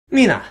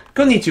Mina,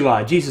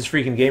 konnichiwa,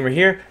 JesusFreakinGamer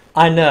here.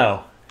 I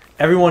know,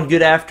 everyone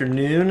good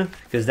afternoon,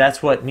 because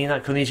that's what Mina,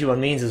 konnichiwa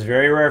means is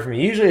very rare for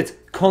me. Usually it's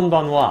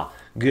konbanwa,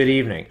 good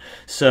evening.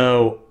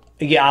 So,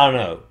 yeah, I don't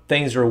know,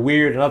 things are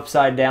weird and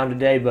upside down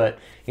today, but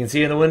you can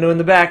see in the window in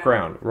the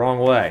background, wrong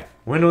way.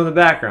 Window in the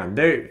background,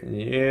 there,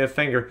 yeah,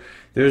 finger,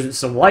 there's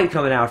some light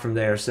coming out from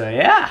there, so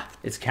yeah,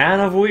 it's kind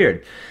of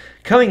weird.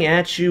 Coming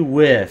at you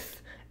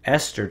with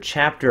Esther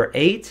chapter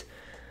 8.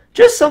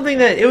 Just something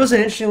that, it was an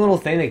interesting little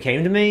thing that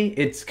came to me.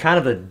 It's kind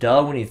of a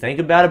duh when you think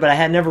about it, but I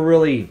had never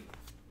really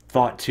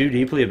thought too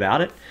deeply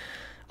about it.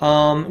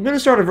 I'm going to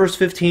start at verse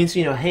 15, so,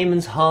 you know,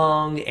 Haman's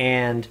hung,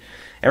 and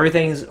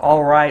everything's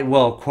alright,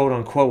 well,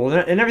 quote-unquote, well,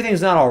 and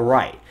everything's not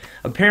alright.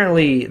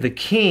 Apparently, the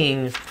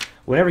king,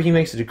 whenever he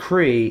makes a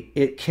decree,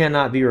 it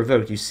cannot be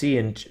revoked. You see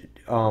in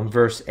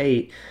verse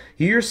 8,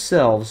 you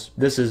yourselves,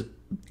 this is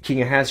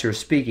King Ahasuerus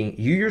speaking,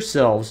 you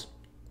yourselves,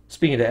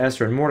 speaking to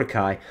Esther and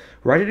Mordecai,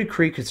 write a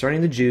decree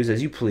concerning the Jews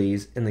as you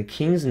please, in the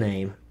king's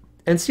name,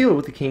 and seal it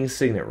with the king's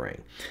signet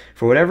ring.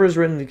 For whatever is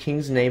written in the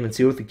king's name and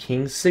sealed with the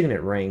king's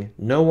signet ring,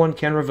 no one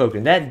can revoke it.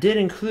 And that did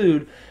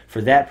include,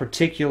 for that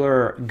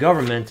particular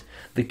government,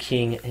 the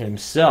king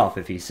himself.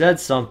 If he said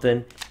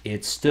something,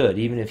 it stood,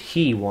 even if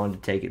he wanted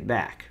to take it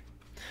back.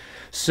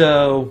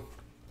 So,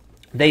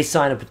 they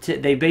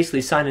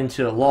basically sign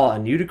into law a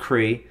new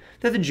decree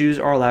that the Jews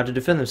are allowed to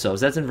defend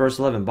themselves. That's in verse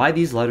 11. By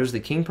these letters, the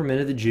king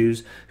permitted the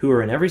Jews who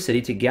are in every city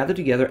to gather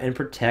together and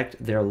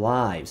protect their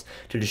lives,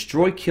 to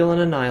destroy, kill, and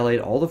annihilate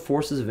all the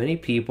forces of any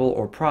people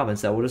or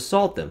province that would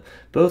assault them,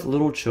 both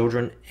little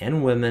children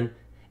and women,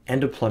 and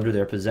to plunder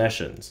their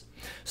possessions.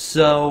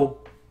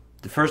 So,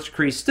 the first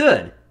decree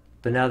stood,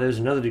 but now there's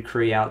another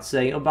decree out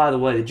saying, oh, by the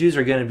way, the Jews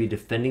are going to be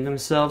defending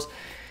themselves.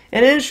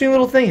 And an interesting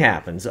little thing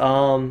happens.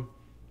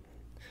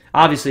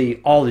 Obviously,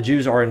 all the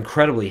Jews are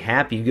incredibly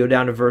happy. You go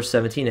down to verse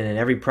 17, and in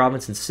every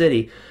province and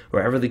city,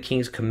 wherever the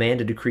king's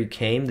commanded decree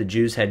came, the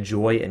Jews had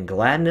joy and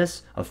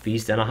gladness, a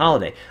feast and a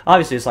holiday.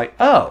 Obviously, it's like,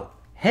 oh,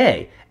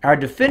 hey, our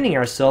defending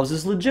ourselves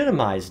is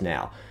legitimized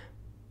now.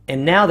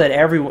 And now that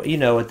everyone, you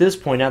know, at this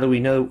point, now that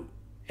we know,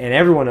 and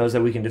everyone knows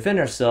that we can defend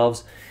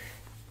ourselves,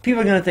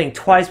 people are going to think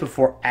twice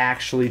before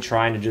actually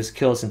trying to just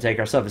kill us and take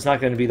our stuff. It's not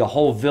going to be the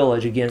whole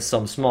village against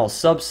some small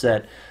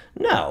subset.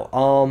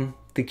 No,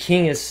 the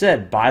king has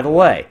said, by the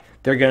way,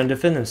 they're going to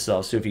defend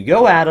themselves. So if you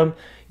go at them,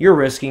 you're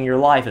risking your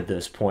life at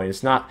this point.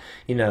 It's not,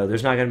 you know,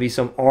 there's not going to be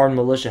some armed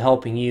militia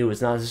helping you.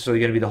 It's not necessarily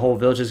going to be the whole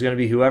village. It's going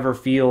to be whoever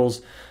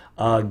feels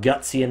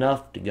gutsy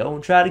enough to go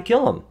and try to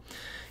kill them.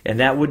 And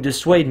that would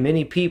dissuade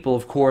many people,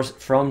 of course,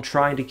 from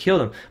trying to kill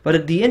them.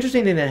 But the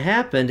interesting thing that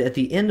happened at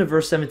the end of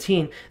verse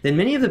 17, then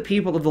many of the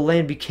people of the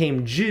land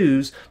became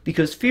Jews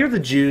because fear of the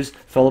Jews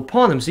fell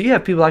upon them. So you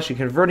have people actually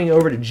converting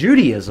over to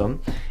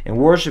Judaism and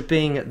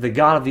worshiping the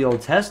God of the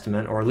Old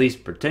Testament, or at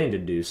least pretending to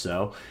do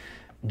so,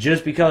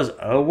 just because,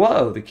 oh,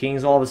 whoa, the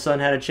kings all of a sudden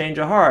had a change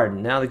of heart.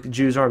 And now that the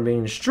Jews aren't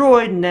being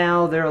destroyed,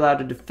 now they're allowed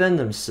to defend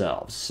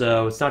themselves.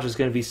 So it's not just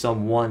going to be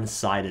some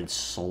one-sided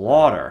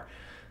slaughter.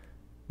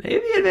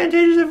 Maybe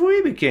advantageous if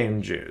we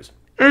became Jews.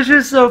 It's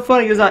just so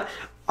funny because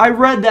I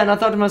read that and I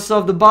thought to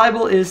myself, the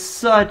Bible is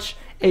such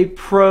a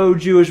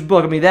pro-Jewish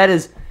book. I mean, that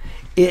is,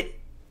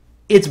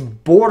 it's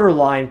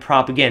borderline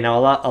propaganda. Now,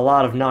 a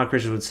lot of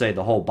non-Christians would say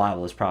the whole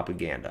Bible is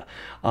propaganda.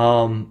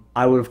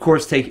 I would, of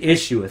course, take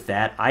issue with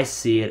that. I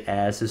see it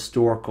as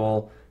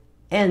historical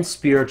and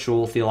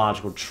spiritual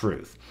theological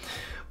truth.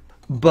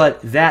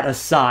 But that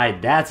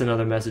aside, that's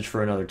another message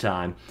for another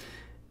time.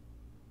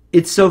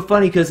 It's so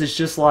funny because it's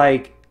just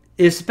like,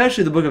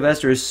 especially the book of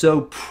Esther is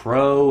so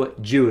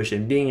pro-Jewish,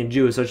 and being a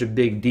Jew is such a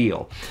big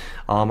deal.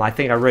 I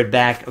think I read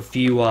back a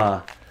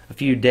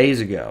few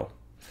days ago,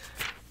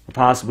 or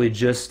possibly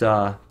just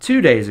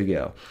 2 days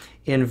ago,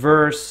 in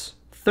verse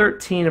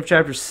 13 of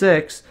chapter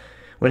 6,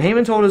 when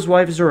Haman told his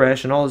wife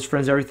Zeresh and all his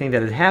friends everything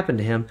that had happened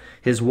to him,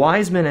 his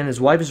wise men and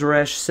his wife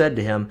Zeresh said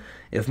to him,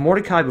 if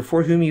Mordecai,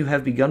 before whom you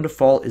have begun to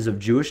fall, is of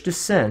Jewish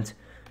descent,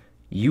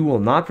 you will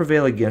not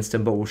prevail against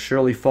him, but will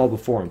surely fall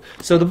before him.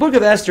 So the book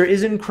of Esther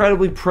is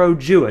incredibly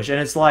pro-Jewish, and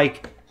it's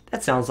like,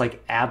 that sounds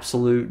like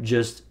absolute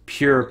just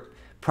pure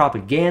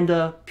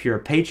propaganda, pure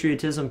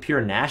patriotism,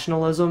 pure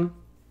nationalism,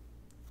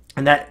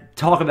 and that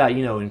talk about,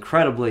 you know,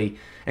 incredibly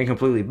and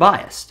completely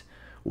biased.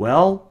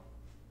 Well,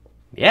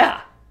 yeah,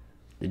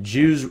 the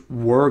Jews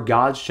were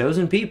God's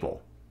chosen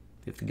people.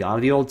 If the God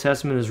of the Old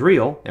Testament is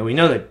real, and we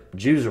know that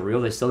Jews are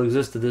real, they still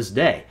exist to this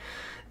day.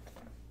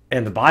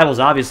 And the Bible's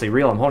obviously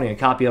real. I'm holding a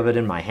copy of it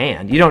in my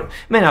hand. You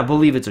may not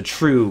believe it's a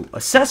true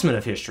assessment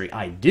of history.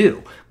 I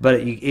do. But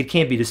it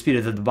can't be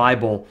disputed that the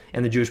Bible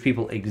and the Jewish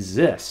people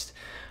exist.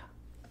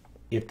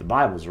 If the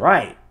Bible's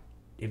right,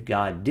 if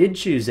God did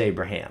choose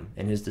Abraham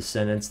and his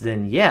descendants,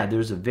 then yeah,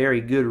 there's a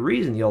very good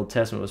reason the Old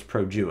Testament was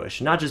pro-Jewish.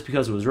 Not just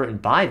because it was written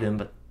by them,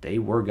 but they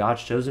were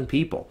God's chosen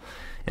people.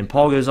 And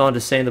Paul goes on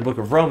to say in the book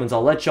of Romans,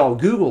 I'll let y'all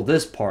Google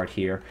this part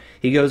here.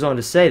 He goes on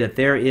to say that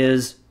there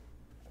is,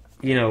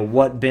 you know,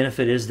 what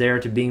benefit is there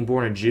to being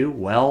born a Jew?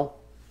 Well,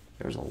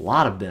 There's a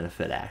lot of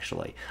benefit,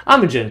 actually.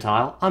 I'm a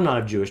Gentile. I'm not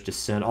of Jewish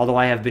descent, although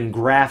I have been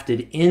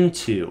grafted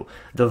into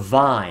the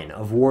vine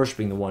of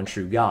worshiping the one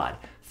true God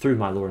through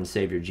my Lord and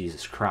Savior,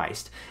 Jesus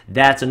Christ.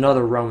 That's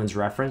another Romans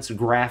reference,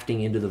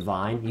 grafting into the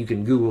vine. You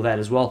can Google that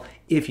as well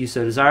if you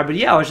so desire. But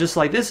yeah, I was just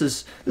like,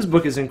 this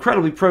book is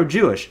incredibly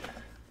pro-Jewish.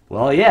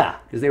 Well, yeah,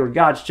 because they were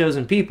God's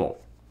chosen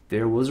people.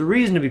 There was a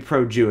reason to be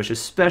pro-Jewish,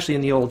 especially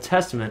in the Old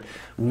Testament,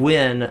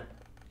 when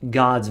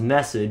God's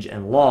message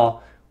and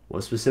law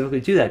was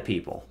specifically to that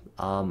people.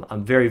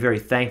 I'm very, very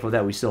thankful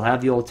that we still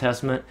have the Old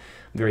Testament.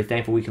 I'm very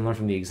thankful we can learn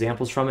from the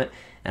examples from it.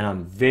 And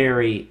I'm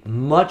very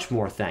much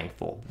more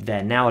thankful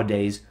that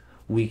nowadays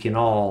we can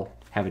all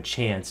have a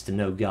chance to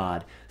know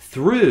God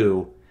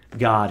through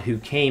God who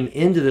came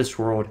into this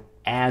world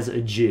as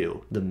a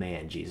Jew, the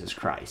man Jesus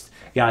Christ.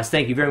 Guys,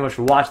 thank you very much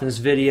for watching this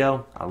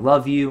video. I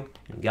love you,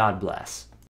 and God bless.